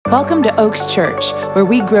Welcome to Oaks Church, where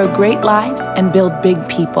we grow great lives and build big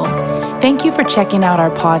people. Thank you for checking out our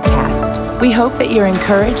podcast. We hope that you're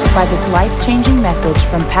encouraged by this life-changing message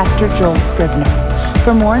from Pastor Joel Scrivener.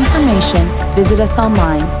 For more information, visit us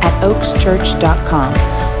online at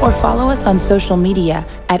oakschurch.com or follow us on social media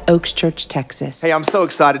at Oaks Church, Texas. Hey, I'm so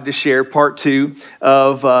excited to share part 2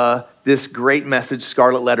 of this great message,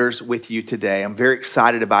 Scarlet Letters, with you today. I'm very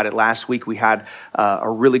excited about it. Last week we had a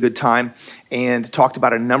really good time and talked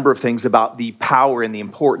about a number of things about the power and the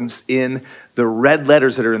importance in the red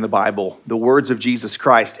letters that are in the Bible, the words of Jesus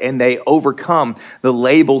Christ, and they overcome the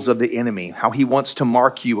labels of the enemy, how he wants to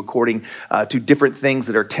mark you according to different things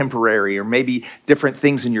that are temporary or maybe different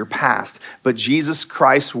things in your past. But Jesus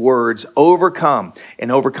Christ's words overcome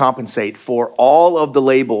and overcompensate for all of the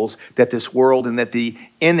labels that this world and that the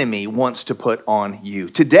enemy wants to put on you.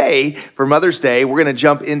 Today, for Mother's Day, we're going to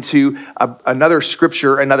jump into another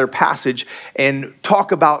scripture, another passage, and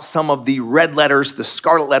talk about some of the red letters, the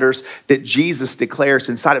scarlet letters that Jesus declares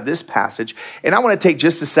inside of this passage. And I want to take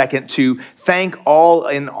just a second to thank all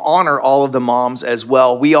and honor all of the moms as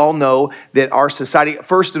well. We all know that our society,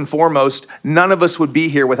 first and foremost, none of us would be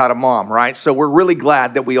here without a mom, right? So we're really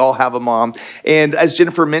glad that we all have a mom. And as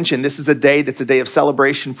Jennifer mentioned, this is a day that's a day of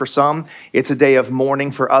celebration for some. It's a day of mourning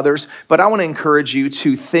for others. But I want to encourage you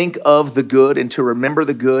to think of the good and to remember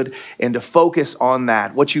the good and to focus on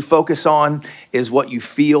that. What you focus on is what you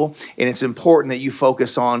feel, and it's important that you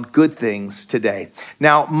focus on good things today.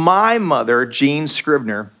 Now, my mother, Jean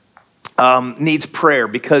Scrivener, needs prayer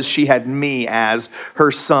because she had me as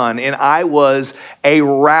her son, and I was a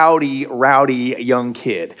rowdy young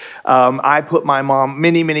kid. I put my mom,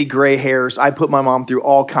 many gray hairs. I put my mom through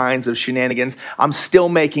all kinds of shenanigans. I'm still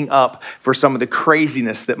making up for some of the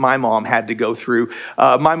craziness that my mom had to go through.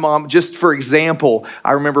 My mom, just for example,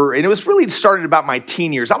 I remember, and it was really started about my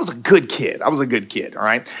teen years. I was a good kid, all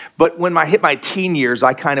right? But when I hit my teen years,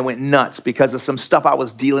 I kind of went nuts because of some stuff I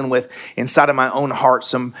was dealing with inside of my own heart,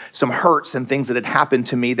 some hurts and things that had happened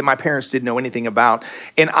to me that my parents didn't know anything about.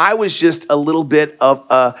 And I was just a little bit of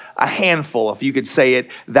a handful, if you could say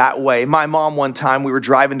it that way. My mom, one time, we were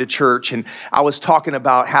driving to church and I was talking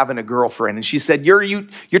about having a girlfriend. And she said, you're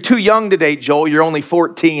too young to date, Joel. You're only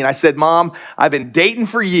 14. I said, Mom, I've been dating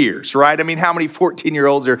for years, right? I mean, how many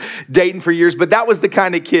 14-year-olds are dating for years? But that was the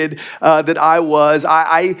kind of kid that I was.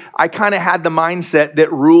 I kind of had the mindset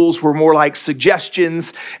that rules were more like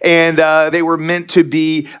suggestions and they were meant to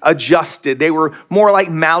be adjusted. They were more like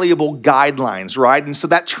malleable guidelines, right? And so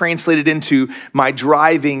that translated into my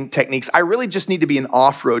driving techniques. I really just need to be an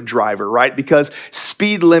off-road driver, right? Because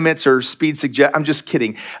speed limits or I'm just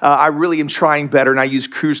kidding. I really am trying better, and I use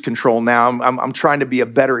cruise control now. I'm trying to be a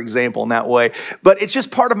better example in that way. But it's just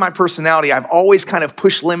part of my personality. I've always kind of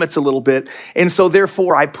pushed limits a little bit. And so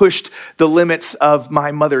therefore, I pushed the limits of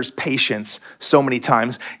my mother's patience so many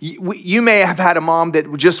times. You may have had a mom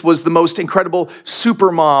that just was the most incredible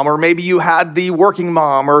super mom, or maybe you had the working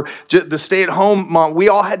mom or the stay-at-home mom. We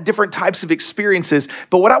all had different types of experiences.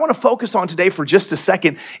 But what I want to focus on today for just a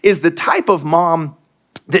second is the type of mom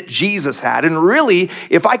that Jesus had. And really,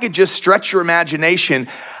 if I could just stretch your imagination,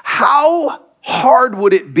 how hard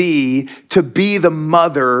would it be to be the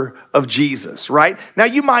mother of Jesus, right? Now,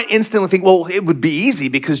 you might instantly think, well, it would be easy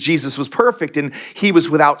because Jesus was perfect and he was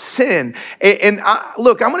without sin. And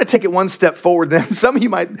look, I'm going to take it one step forward. Then some of you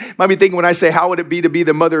might be thinking when I say, how would it be to be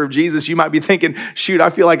the mother of Jesus? You might be thinking, shoot,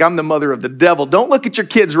 I feel like I'm the mother of the devil. Don't look at your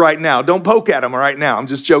kids right now. Don't poke at them right now. I'm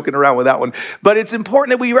just joking around with that one. But it's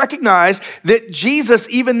important that we recognize that Jesus,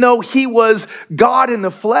 even though he was God in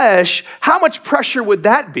the flesh, how much pressure would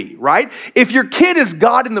that be, right? If your kid is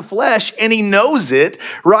God in the flesh and he knows it,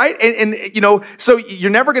 right? And you know, so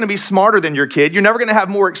you're never going to be smarter than your kid. You're never going to have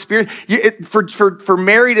more experience. For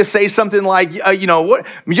Mary to say something like, what,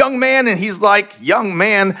 young man, and he's like, young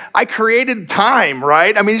man, I created time,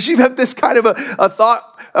 right? I mean, she had this kind of a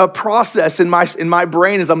thought process in my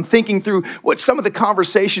brain as I'm thinking through what some of the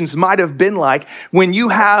conversations might have been like when you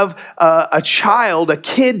have a child, a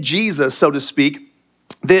kid Jesus, so to speak,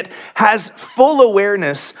 that has full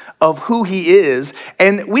awareness of who he is.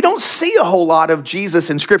 And we don't see a whole lot of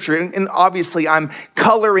Jesus in Scripture. And obviously, I'm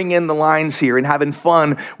coloring in the lines here and having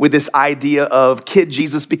fun with this idea of kid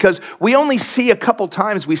Jesus because we only see a couple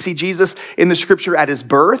times. We see Jesus in the Scripture at his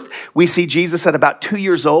birth. We see Jesus at about 2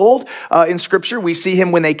 years old in Scripture. We see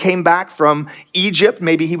him when they came back from Egypt.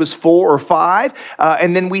 Maybe he was 4 or 5.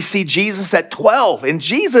 And then we see Jesus at 12. And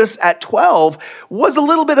Jesus at 12 was a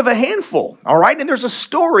little bit of a handful, all right? And there's a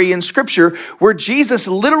story in Scripture where Jesus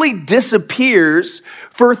literally disappears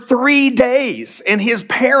for 3 days, and his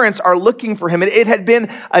parents are looking for him. And it had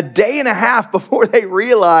been a day and a half before they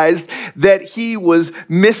realized that he was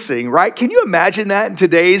missing, right? Can you imagine that in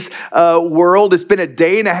today's world? It's been a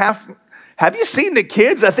day and a half. Have you seen the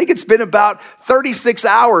kids? I think it's been about 36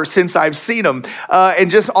 hours since I've seen them. And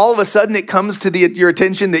just all of a sudden it comes to your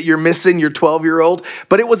attention that you're missing your 12-year-old.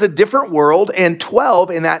 But it was a different world, and 12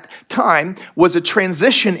 in that time was a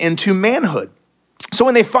transition into manhood. So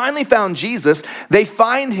when they finally found Jesus, they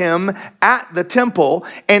find him at the temple,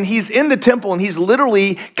 and he's in the temple, and he's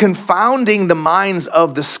literally confounding the minds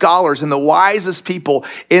of the scholars and the wisest people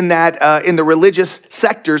in that in the religious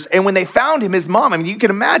sectors. And when they found him, his mom, I mean, you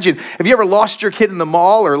can imagine, have you ever lost your kid in the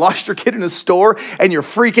mall or lost your kid in a store, and you're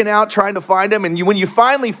freaking out trying to find him, and when you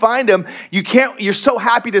finally find him, you're so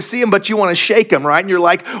happy to see him, but you want to shake him, right? And you're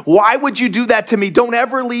like, why would you do that to me? Don't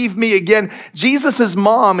ever leave me again. Jesus's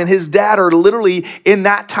mom and his dad are literally in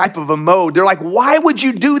that type of a mode. They're like, why would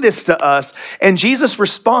you do this to us? And Jesus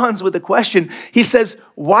responds with a question. He says,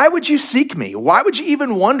 why would you seek me? Why would you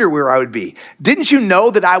even wonder where I would be? Didn't you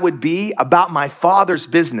know that I would be about my Father's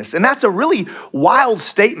business? And that's a really wild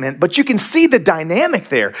statement, but you can see the dynamic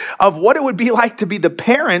there of what it would be like to be the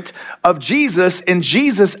parent of Jesus, and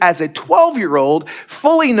Jesus as a 12-year-old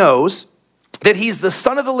fully knows that he's the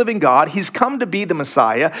Son of the living God. He's come to be the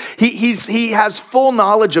Messiah. He has full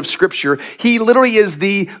knowledge of Scripture. He literally is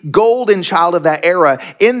the golden child of that era.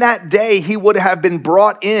 In that day, he would have been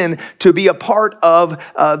brought in to be a part of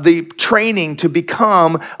the training to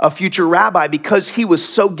become a future rabbi because he was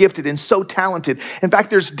so gifted and so talented. In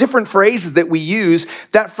fact, there's different phrases that we use.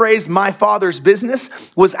 That phrase, my Father's business,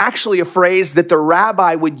 was actually a phrase that the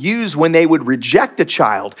rabbi would use when they would reject a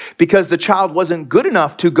child because the child wasn't good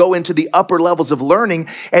enough to go into the upper levels of learning,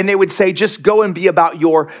 and they would say, just go and be about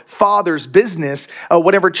your Father's business,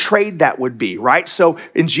 whatever trade that would be, right? So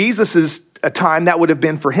in Jesus's a time that would have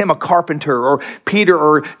been for him a carpenter, or Peter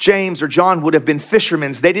or James or John would have been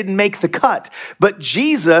fishermen. They didn't make the cut. But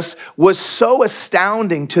Jesus was so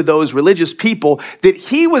astounding to those religious people that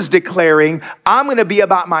he was declaring, I'm going to be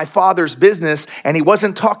about my Father's business. And he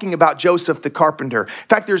wasn't talking about Joseph the carpenter. In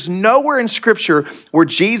fact, there's nowhere in Scripture where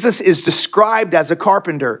Jesus is described as a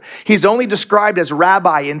carpenter. He's only described as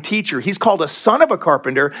rabbi and teacher. He's called a son of a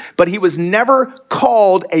carpenter, but he was never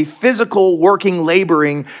called a physical working,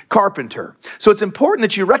 laboring carpenter. So it's important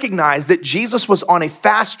that you recognize that Jesus was on a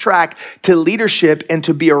fast track to leadership and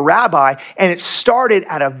to be a rabbi, and it started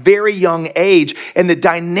at a very young age. And the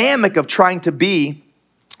dynamic of trying to be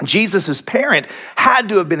Jesus' parent had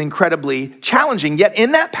to have been incredibly challenging. Yet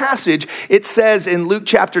in that passage, it says in Luke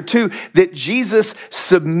chapter 2 that Jesus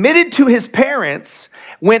submitted to his parents,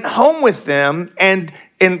 went home with them, and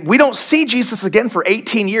we don't see Jesus again for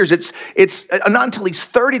 18 years. It's not until he's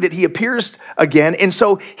 30 that he appears again. And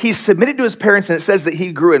so he's submitted to his parents, and it says that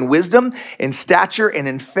he grew in wisdom, in stature, and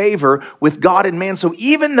in favor with God and man. So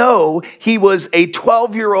even though he was a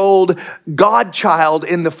 12-year-old God-child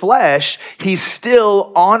in the flesh, he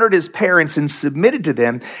still honored his parents and submitted to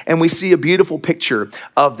them. And we see a beautiful picture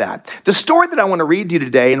of that. The story that I want to read to you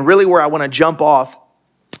today, and really where I want to jump off,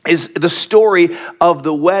 is the story of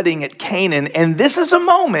the wedding at Canaan. And this is a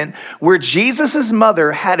moment where Jesus'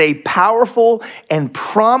 mother had a powerful and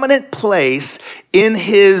prominent place in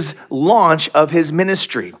his launch of his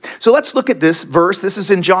ministry. So let's look at this verse. This is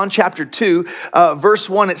in John chapter 2, verse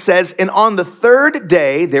 1. It says, and on the third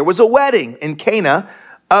day, there was a wedding in Cana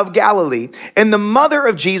of Galilee, and the mother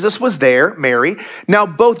of Jesus was there, Mary. Now,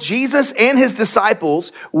 both Jesus and his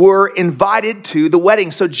disciples were invited to the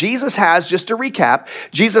wedding. So Jesus has, just to recap,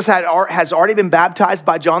 Jesus has already been baptized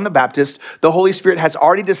by John the Baptist. The Holy Spirit has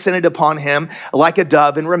already descended upon him like a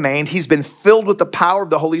dove and remained. He's been filled with the power of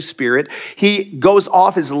the Holy Spirit. He goes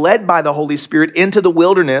off, is led by the Holy Spirit into the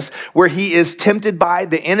wilderness where he is tempted by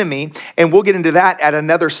the enemy. And we'll get into that at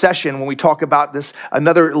another session when we talk about this,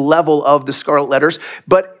 another level of the Scarlet Letters.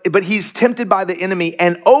 But he's tempted by the enemy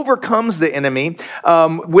and overcomes the enemy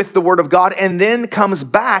with the word of God, and then comes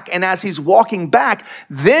back. And as he's walking back,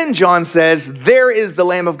 then John says, there is the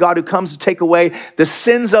Lamb of God who comes to take away the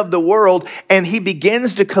sins of the world. And he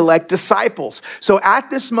begins to collect disciples. So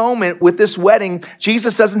at this moment with this wedding,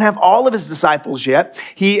 Jesus doesn't have all of his disciples yet.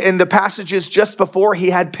 In the passages just before,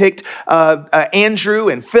 he had picked Andrew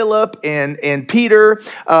and Philip and Peter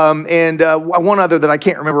and one other that I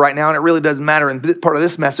can't remember right now. And it really doesn't matter in part of this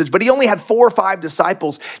this message, but he only had 4 or 5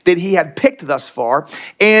 disciples that he had picked thus far.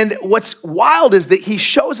 And what's wild is that he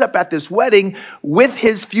shows up at this wedding with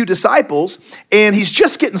his few disciples, and he's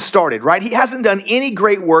just getting started, right? He hasn't done any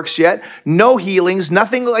great works yet, no healings,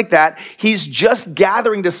 nothing like that. He's just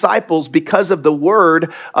gathering disciples because of the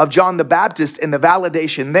word of John the Baptist and the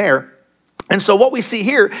validation there. And so what we see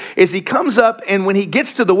here is he comes up, and when he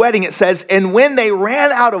gets to the wedding, it says, and when they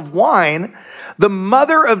ran out of wine, the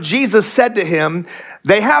mother of Jesus said to him,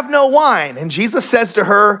 they have no wine. And Jesus says to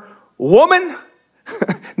her, woman.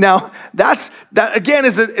 Now, that again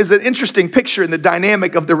is an interesting picture in the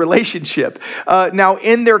dynamic of the relationship. Now,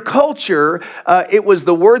 in their culture, it was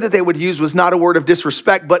the word that they would use was not a word of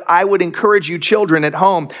disrespect, but I would encourage you children at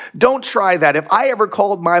home, don't try that. If I ever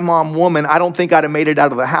called my mom woman, I don't think I'd have made it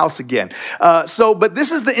out of the house again. But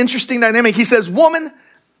this is the interesting dynamic. He says, woman,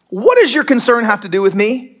 what does your concern have to do with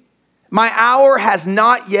me? My hour has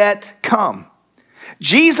not yet come.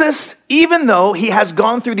 Jesus, even though he has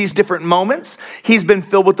gone through these different moments, he's been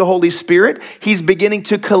filled with the Holy Spirit. He's beginning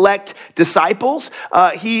to collect disciples.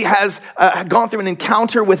 He has gone through an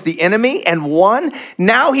encounter with the enemy and won.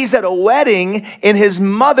 Now he's at a wedding, and his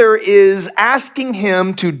mother is asking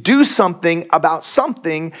him to do something about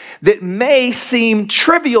something that may seem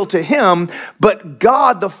trivial to him, but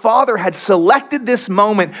God the Father had selected this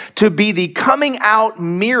moment to be the coming out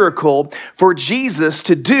miracle for Jesus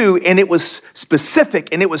to do, and it was specific.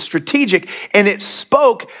 And it was strategic, and it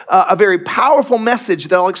spoke a very powerful message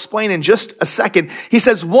that I'll explain in just a second. He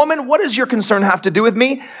says, woman, what does your concern have to do with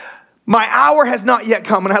me? My hour has not yet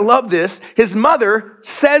come. And I love this. His mother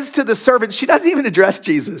says to the servant, she doesn't even address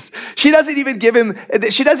Jesus. She doesn't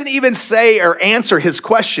even say or answer his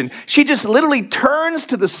question. She just literally turns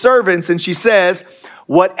to the servants and she says,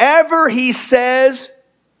 whatever he says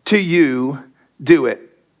to you, do it.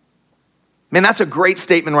 Man, that's a great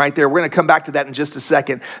statement right there. We're going to come back to that in just a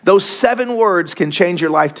second. Those 7 words can change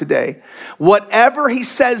your life today. Whatever he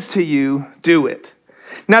says to you, do it.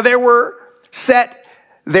 Now, there were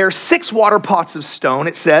 6 water pots of stone,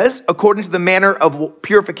 it says, according to the manner of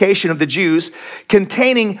purification of the Jews,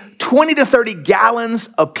 containing 20 to 30 gallons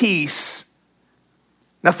apiece.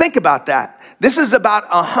 Now, think about that. This is about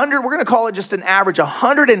 100, we're going to call it just an average,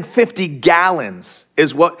 150 gallons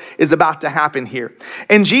is what is about to happen here.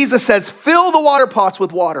 And Jesus says, fill the water pots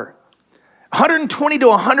with water. 120 to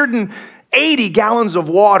 180 gallons of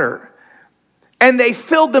water. And they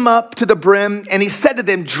filled them up to the brim, and he said to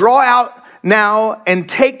them, draw out now and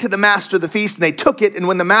take to the master of the feast. And they took it, and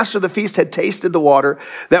when the master of the feast had tasted the water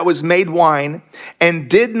that was made wine and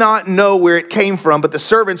did not know where it came from, but the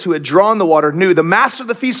servants who had drawn the water knew, the master of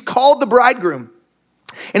the feast called the bridegroom,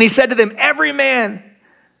 and he said to them, every man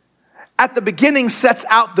at the beginning sets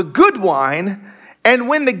out the good wine, and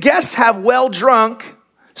when the guests have well drunk,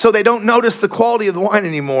 so they don't notice the quality of the wine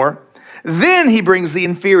anymore, then he brings the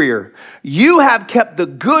inferior. You have kept the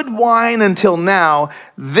good wine until now.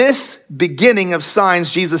 This beginning of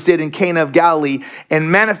signs Jesus did in Cana of Galilee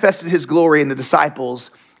and manifested his glory, and the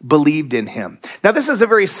disciples believed in him. Now, this is a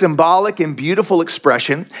very symbolic and beautiful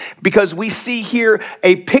expression because we see here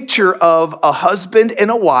a picture of a husband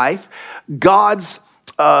and a wife, God's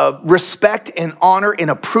respect and honor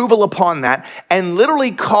and approval upon that, and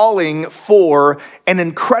literally calling for an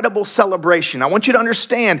incredible celebration. I want you to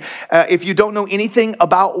understand, if you don't know anything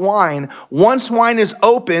about wine, once wine is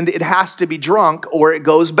opened, it has to be drunk or it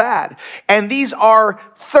goes bad. And these are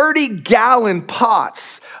 30-gallon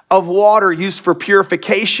pots of water used for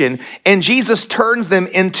purification, and Jesus turns them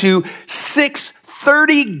into 6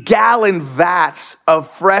 30-gallon vats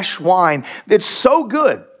of fresh wine that's so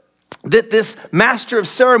good that this master of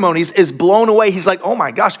ceremonies is blown away. He's like, oh my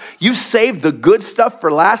gosh, you saved the good stuff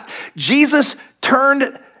for last. Jesus turned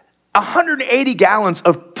 180 gallons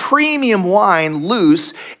of premium wine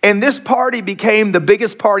loose, and this party became the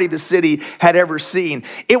biggest party the city had ever seen.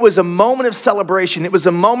 It was a moment of celebration. It was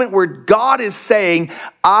a moment where God is saying,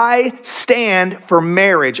 I stand for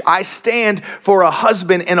marriage. I stand for a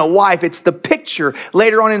husband and a wife. It's the picture.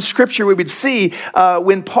 Later on in Scripture, we would see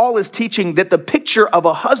when Paul is teaching that the picture of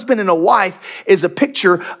a husband and a wife is a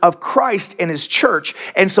picture of Christ and his church.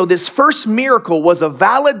 And so this first miracle was a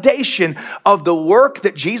validation of the work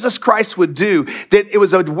that Jesus Christ would do, that it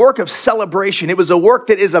was a work of celebration. It was a work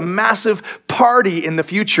that is a massive party in the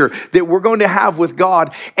future that we're going to have with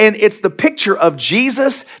God. And it's the picture of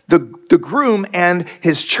Jesus, the groom, and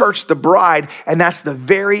his church, the bride. And that's the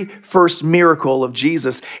very first miracle of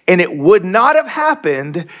Jesus. And it would not have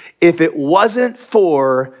happened if it wasn't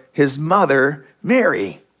for his mother,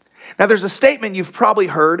 Mary. Now, there's a statement you've probably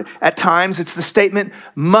heard at times. It's the statement,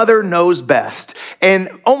 mother knows best. And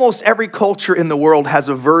almost every culture in the world has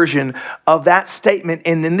a version of that statement.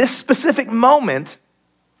 And in this specific moment,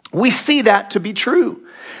 we see that to be true.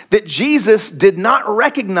 That Jesus did not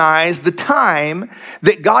recognize the time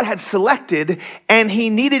that God had selected, and he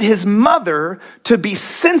needed his mother to be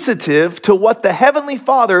sensitive to what the Heavenly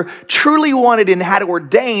Father truly wanted and had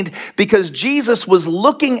ordained, because Jesus was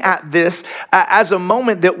looking at this as a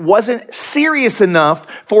moment that wasn't serious enough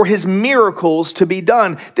for his miracles to be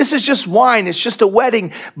done. This is just wine, it's just a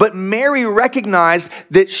wedding, but Mary recognized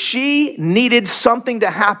that she needed something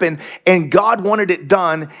to happen, and God wanted it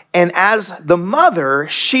done, and as the mother,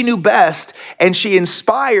 she knew best, and she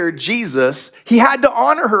inspired Jesus. He had to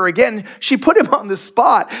honor her. Again, she put him on the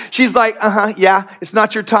spot. She's like, yeah, it's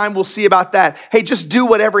not your time. We'll see about that. Hey, just do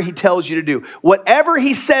whatever he tells you to do. Whatever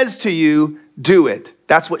he says to you, do it.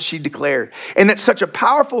 That's what she declared. And it's such a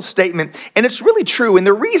powerful statement, and it's really true. And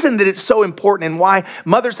the reason that it's so important and why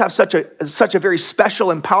mothers have such a very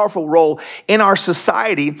special and powerful role in our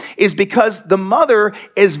society is because the mother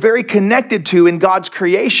is very connected to, in God's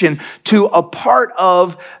creation, to a part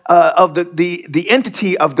of the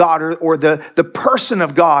entity of God, or the person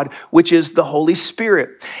of God, which is the Holy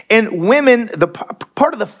Spirit. And women, the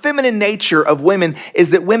part of the feminine nature of women is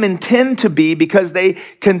that women tend to be, because they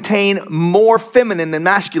contain more feminine than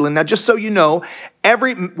masculine. Now, just so you know,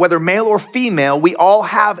 whether male or female, we all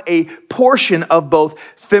have a portion of both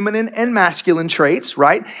feminine and masculine traits,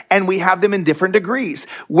 right? And we have them in different degrees.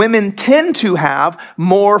 Women tend to have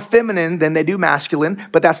more feminine than they do masculine,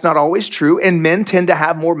 but that's not always true. And men tend to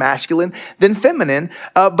have more masculine than feminine,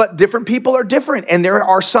 but different people are different. And there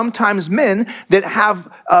are sometimes men that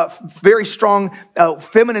have very strong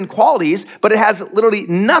feminine qualities, but it has literally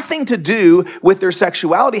nothing to do with their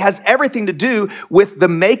sexuality. It has everything to do with the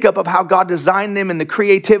makeup of how God designed them and the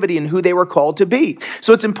creativity and who they were called to be.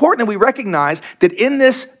 So it's important that we recognize that in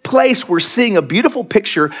this place, we're seeing a beautiful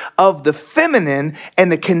picture of the feminine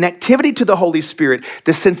and the connectivity to the Holy Spirit,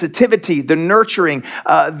 the sensitivity, the nurturing,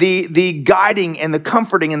 the guiding and the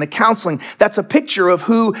comforting and the counseling. That's a picture of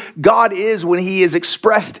who God is when he is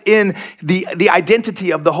expressed in the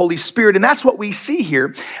identity of the Holy Spirit. And that's what we see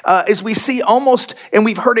here, is we see almost, and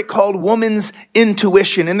we've heard it called woman's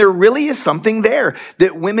intuition. And there really is something there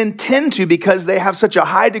that women tend to, because they have such a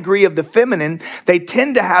high degree of the feminine, they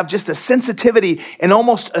tend to have just a sensitivity and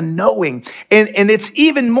almost a knowing. And it's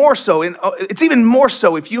even more so,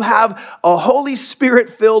 if you have a Holy Spirit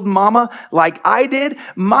filled mama like I did.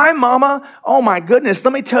 My mama, oh my goodness,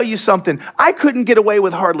 let me tell you something. I couldn't get away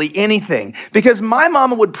with hardly anything, because my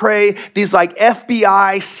mama would pray these like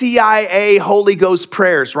FBI, CIA, Holy Ghost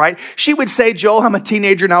prayers, right? She would say, Joel, I'm a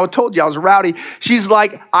teenager now. I told you I was rowdy. She's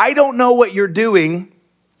like, I don't know what you're doing,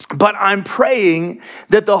 but I'm praying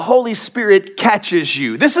that the Holy Spirit catches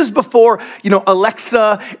you. This is before,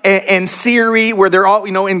 Alexa and Siri, where they're all,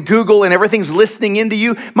 in Google and everything's listening into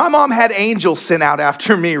you. My mom had angels sent out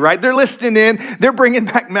after me, right? They're listening in. They're bringing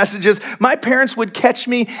back messages. My parents would catch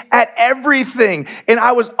me at everything. And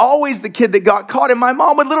I was always the kid that got caught. And my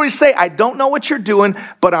mom would literally say, I don't know what you're doing,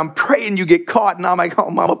 but I'm praying you get caught. And I'm like, oh,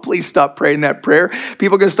 Mama, please stop praying that prayer.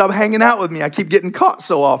 People are going to stop hanging out with me. I keep getting caught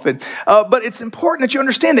so often. But it's important that you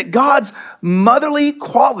understand that God's motherly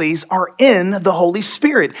qualities are in the Holy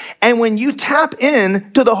Spirit. And when you tap in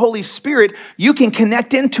to the Holy Spirit, you can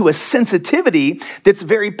connect into a sensitivity that's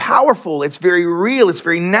very powerful. It's very real. It's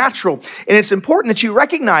very natural. And it's important that you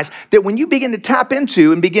recognize that when you begin to tap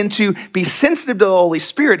into and begin to be sensitive to the Holy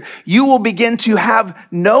Spirit, you will begin to have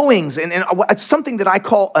knowings. And it's something that I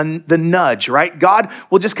call the nudge, right? God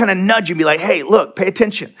will just kind of nudge you and be like, hey, look, pay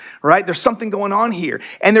attention, right? There's something going on here.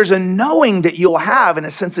 And there's a knowing that you'll have and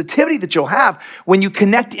a sensitivity that you'll have when you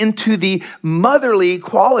connect into the motherly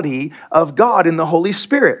quality of God in the Holy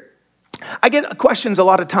Spirit. I get questions a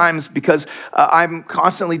lot of times because I'm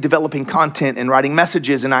constantly developing content and writing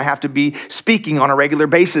messages, and I have to be speaking on a regular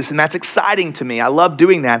basis, and that's exciting to me. I love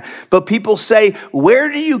doing that. But people say, where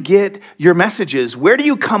do you get your messages? Where do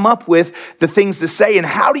you come up with the things to say, and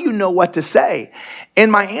how do you know what to say?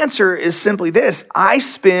 And my answer is simply this: I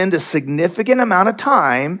spend a significant amount of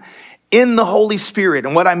time in the Holy Spirit.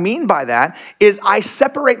 And what I mean by that is I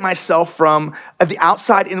separate myself from the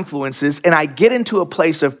outside influences, and I get into a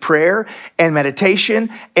place of prayer and meditation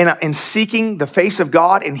and seeking the face of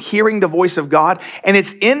God and hearing the voice of God. And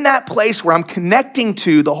it's in that place where I'm connecting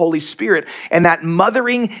to the Holy Spirit and that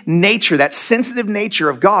mothering nature, that sensitive nature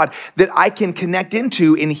of God, that I can connect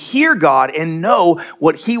into and hear God and know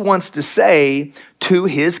what he wants to say to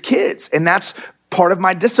his kids. And that's part of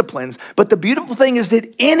my disciplines. But the beautiful thing is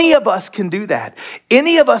that any of us can do that.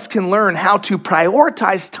 Any of us can learn how to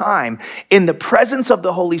prioritize time in the presence of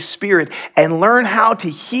the Holy Spirit and learn how to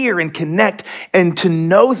hear and connect and to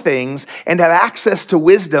know things and have access to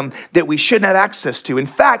wisdom that we shouldn't have access to. In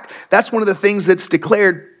fact, that's one of the things that's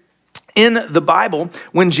declared in the Bible,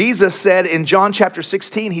 when Jesus said in John chapter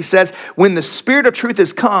 16, he says, when the Spirit of truth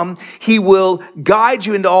has come, he will guide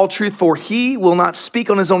you into all truth, for he will not speak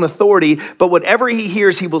on his own authority, but whatever he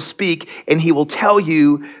hears, he will speak, and he will tell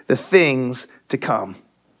you the things to come.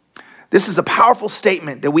 This is a powerful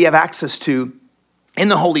statement that we have access to in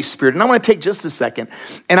the Holy Spirit. And I'm going to take just a second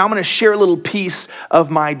and I'm going to share a little piece of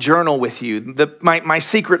my journal with you. My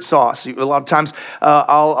secret sauce. A lot of times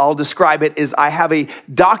I'll describe it as I have a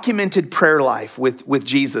documented prayer life with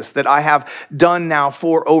Jesus that I have done now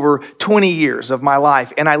for over 20 years of my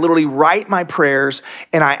life. And I literally write my prayers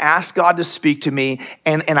and I ask God to speak to me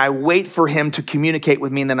and I wait for him to communicate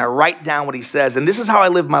with me. And then I write down what he says. And this is how I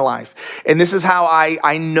live my life. And this is how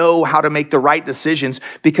I know how to make the right decisions,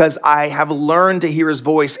 because I have learned to hear his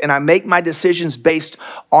voice and I make my decisions based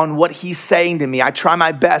on what he's saying to me. I try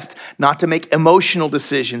my best not to make emotional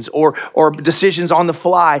decisions or decisions on the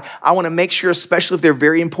fly. I want to make sure, especially if they're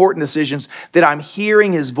very important decisions, that I'm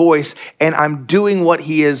hearing his voice and I'm doing what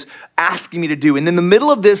he is asking me to do. And in the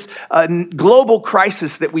middle of this global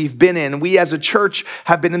crisis that we've been in, we as a church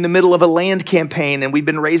have been in the middle of a land campaign and we've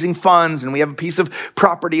been raising funds and we have a piece of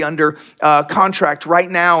property under contract right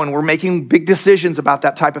now and we're making big decisions about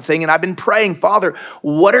that type of thing. And I've been praying, Father,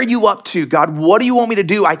 what are you up to? God, what do you want me to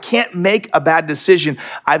do? I can't make a bad decision.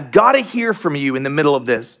 I've got to hear from you in the middle of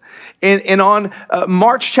this. And on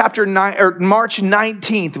March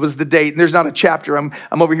 19th was the date. And there's not a chapter. I'm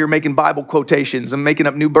over here making Bible quotations. I'm making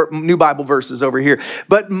up new Bible verses over here.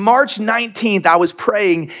 But March 19th, I was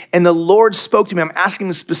praying and the Lord spoke to me. I'm asking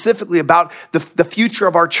him specifically about the future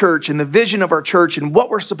of our church and the vision of our church and what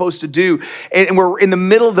we're supposed to do. And we're in the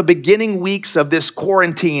middle of the beginning weeks of this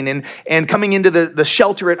quarantine and coming into the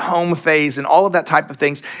shelter at home phase and all of that type of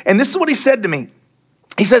things. And this is what he said to me.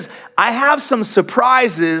 He says, I have some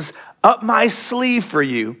surprises up my sleeve for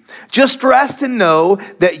you. Just rest and know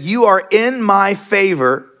that you are in my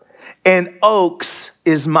favor and Oaks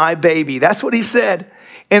is my baby. That's what he said.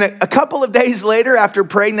 And a couple of days later, after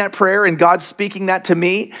praying that prayer and God speaking that to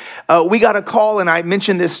me, we got a call, and I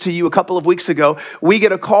mentioned this to you a couple of weeks ago. We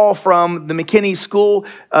get a call from the McKinney School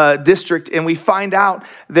District, and we find out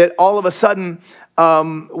that all of a sudden,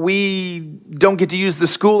 we don't get to use the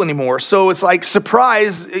school anymore. So it's like,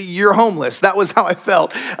 surprise, you're homeless. That was how I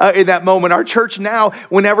felt in that moment. Our church now,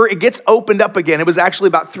 whenever it gets opened up again, it was actually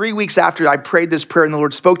about 3 weeks after I prayed this prayer and the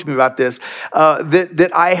Lord spoke to me about this,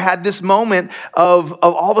 that I had this moment of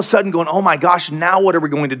all of a sudden going, oh my gosh, now what are we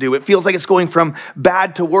going to do? It feels like it's going from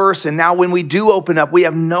bad to worse. And now when we do open up, we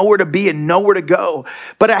have nowhere to be and nowhere to go.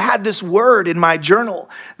 But I had this word in my journal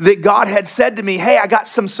that God had said to me, hey, I got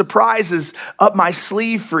some surprises up my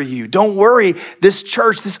sleeve for you. Don't worry. This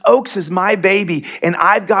church, this Oaks is my baby and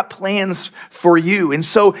I've got plans for you. And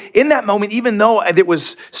so in that moment, even though it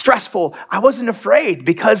was stressful, I wasn't afraid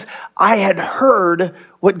because I had heard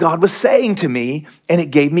what God was saying to me and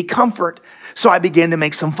it gave me comfort. So I began to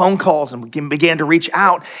make some phone calls and began to reach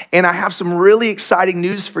out. And I have some really exciting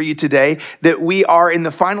news for you today that we are in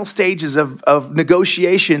the final stages of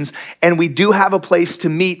negotiations. And we do have a place to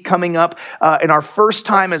meet coming up. And our first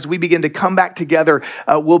time as we begin to come back together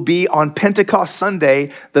will be on Pentecost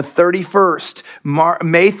Sunday, the 31st.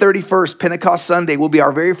 May 31st, Pentecost Sunday will be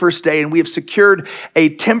our very first day. And we have secured a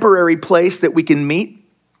temporary place that we can meet.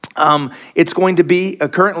 It's going to be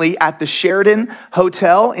currently at the Sheridan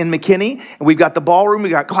Hotel in McKinney. And we've got the ballroom,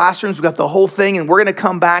 we've got classrooms, we've got the whole thing. And we're going to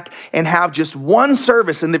come back and have just one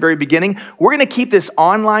service in the very beginning. We're going to keep this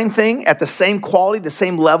online thing at the same quality, the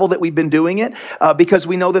same level that we've been doing it, because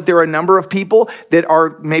we know that there are a number of people that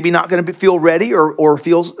are maybe not going to feel ready or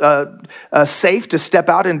feel safe to step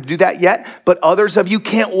out and do that yet. But others of you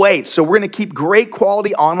can't wait. So we're going to keep great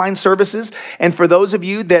quality online services. And for those of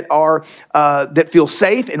you that are that feel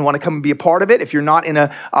safe and want to come and be a part of it, if you're not in a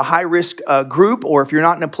high-risk group or if you're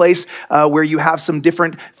not in a place where you have some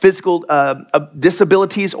different physical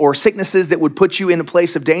disabilities or sicknesses that would put you in a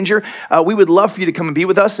place of danger, we would love for you to come and be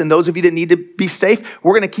with us. And those of you that need to be safe,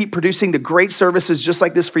 we're going to keep producing the great services just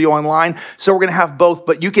like this for you online. So we're going to have both.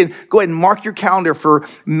 But you can go ahead and mark your calendar for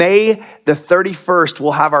May the 31st.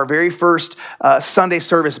 We'll have our very first Sunday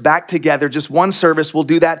service back together. Just one service. We'll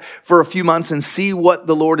do that for a few months and see what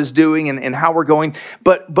the Lord is doing and how we're going.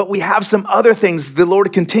 But but we have some other things. The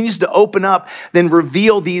Lord continues to open up, then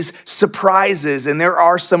reveal these surprises. And there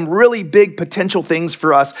are some really big potential things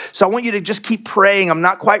for us. So I want you to just keep praying. I'm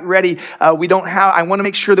not quite ready. I want to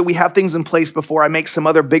make sure that we have things in place before I make some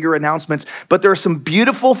other bigger announcements. But there are some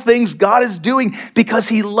beautiful things God is doing because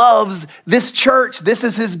he loves this church. This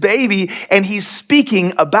is his baby, and he's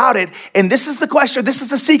speaking about it. And this is the question. This is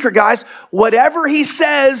the secret, guys. Whatever he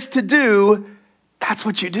says to do, that's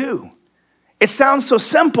what you do. It sounds so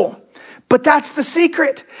simple, but that's the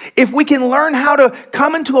secret. If we can learn how to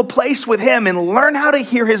come into a place with him and learn how to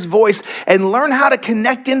hear his voice and learn how to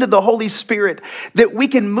connect into the Holy Spirit, that we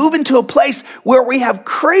can move into a place where we have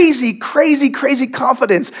crazy, crazy, crazy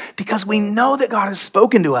confidence because we know that God has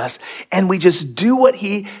spoken to us and we just do what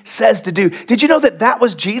he says to do. Did you know that that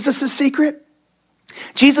was Jesus' secret?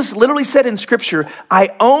 Jesus literally said in scripture,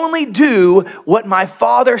 I only do what my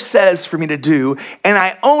Father says for me to do, and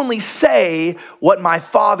I only say what my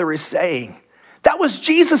Father is saying. That was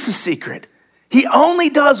Jesus' secret. He only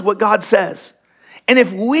does what God says. And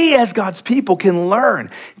if we as God's people can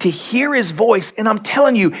learn to hear his voice, and I'm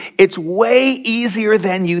telling you, it's way easier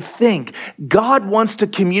than you think. God wants to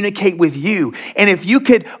communicate with you. And if you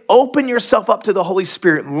could open yourself up to the Holy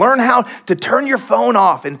Spirit, learn how to turn your phone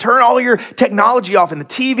off and turn all your technology off and the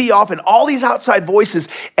TV off and all these outside voices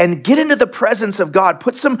and get into the presence of God,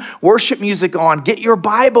 put some worship music on, get your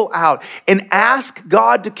Bible out and ask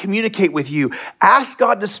God to communicate with you. Ask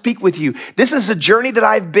God to speak with you. This is a journey that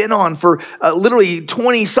I've been on for literally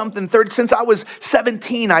 20 something, 30, since I was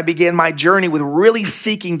 17, I began my journey with really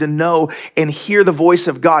seeking to know and hear the voice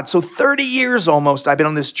of God. So 30 years almost I've been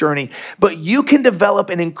on this journey, but you can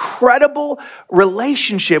develop an incredible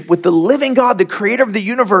relationship with the living God, the creator of the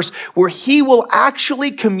universe, where he will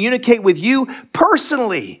actually communicate with you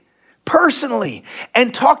personally,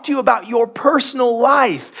 and talk to you about your personal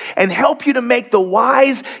life and help you to make the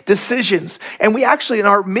wise decisions. And we actually, in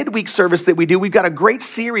our midweek service that we do, we've got a great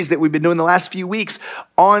series that we've been doing the last few weeks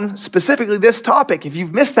on specifically this topic. If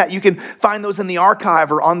you've missed that, you can find those in the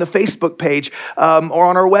archive or on the Facebook page or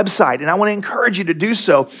on our website. And I want to encourage you to do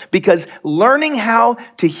so because learning how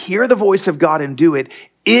to hear the voice of God and do it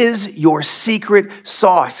is your secret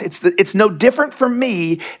sauce. It's no different for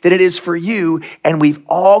me than it is for you, and we've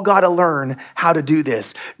all got to learn how to do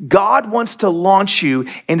this. God wants to launch you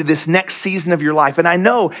into this next season of your life, and I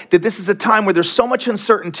know that this is a time where there's so much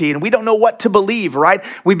uncertainty, and we don't know what to believe, right?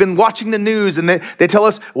 We've been watching the news, and they tell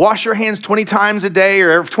us, wash your hands 20 times a day,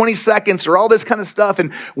 or 20 seconds, or all this kind of stuff,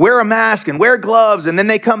 and wear a mask, and wear gloves, and then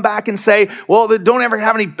they come back and say, well, they don't ever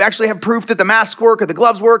actually have proof that the masks work or the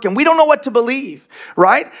gloves work, and we don't know what to believe,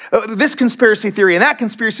 right? This conspiracy theory and that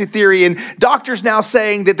conspiracy theory, and doctors now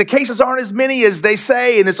saying that the cases aren't as many as they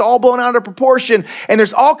say, and it's all blown out of proportion, and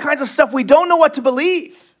there's all kinds of stuff we don't know what to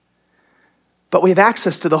believe. But we have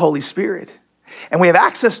access to the Holy Spirit, and we have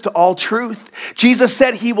access to all truth. Jesus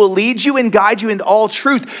said he will lead you and guide you into all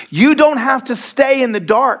truth. You don't have to stay in the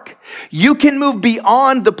dark. You can move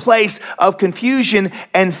beyond the place of confusion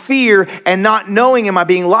and fear and not knowing, am I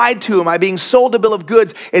being lied to? Am I being sold a bill of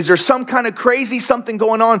goods? Is there some kind of crazy something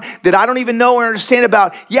going on that I don't even know or understand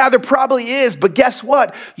about? Yeah, there probably is, but guess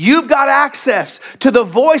what? You've got access to the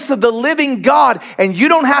voice of the living God, and you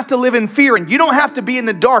don't have to live in fear, and you don't have to be in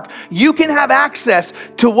the dark. You can have access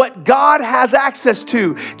to what God has access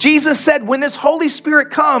to. Jesus said when this Holy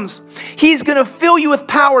Spirit comes, he's going to fill you with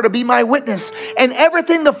power to be my witness, and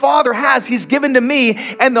everything the Father has, he's given to me,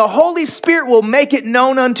 and the Holy Spirit will make it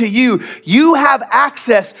known unto you. You have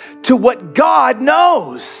access to what God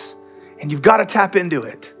knows, and you've got to tap into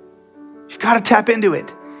it. You've got to tap into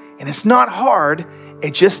it. And it's not hard.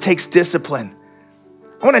 It just takes discipline.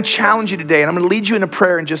 I want to challenge you today, and I'm going to lead you in a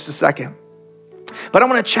prayer in just a second. But I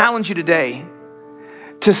want to challenge you today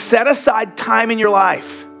to set aside time in your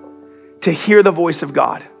life to hear the voice of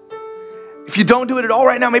God. If you don't do it at all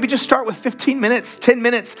right now, maybe just start with 15 minutes, 10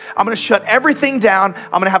 minutes. I'm going to shut everything down.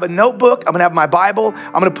 I'm going to have a notebook. I'm going to have my Bible.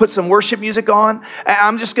 I'm going to put some worship music on. And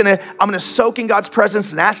I'm going to soak in God's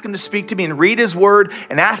presence and ask him to speak to me and read his word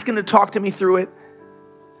and ask him to talk to me through it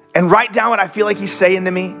and write down what I feel like he's saying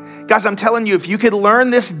to me. Guys, I'm telling you, if you could learn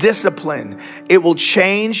this discipline, it will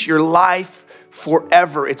change your life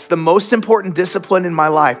forever. It's the most important discipline in my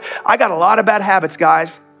life. I got a lot of bad habits,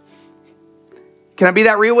 guys. Can I be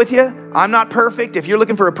that real with you? I'm not perfect. If you're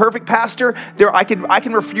looking for a perfect pastor, I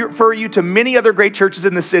can refer you to many other great churches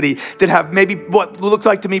in the city that have maybe what look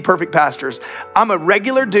like to me perfect pastors. I'm a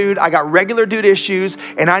regular dude. I got regular dude issues,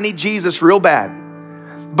 and I need Jesus real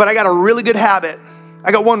bad. But I got a really good habit.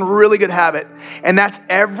 I got one really good habit, and that's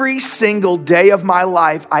every single day of my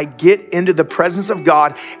life, I get into the presence of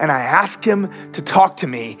God, and I ask him to talk to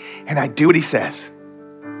me, and I do what he says.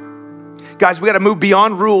 Guys, we got to move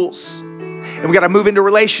beyond rules and we got to move into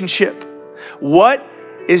relationship. What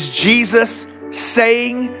is Jesus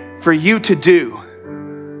saying for you to do?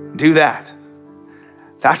 Do that.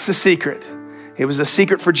 That's the secret. It was the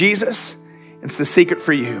secret for Jesus. It's the secret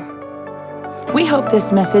for you. We hope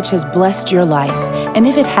this message has blessed your life. And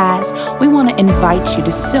if it has, we want to invite you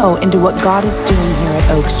to sow into what God is doing here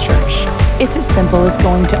at Oaks Church. It's as simple as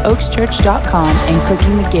going to oakschurch.com and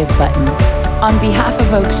clicking the Give button. On behalf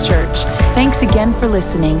of Oaks Church, thanks again for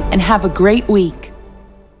listening and have a great week.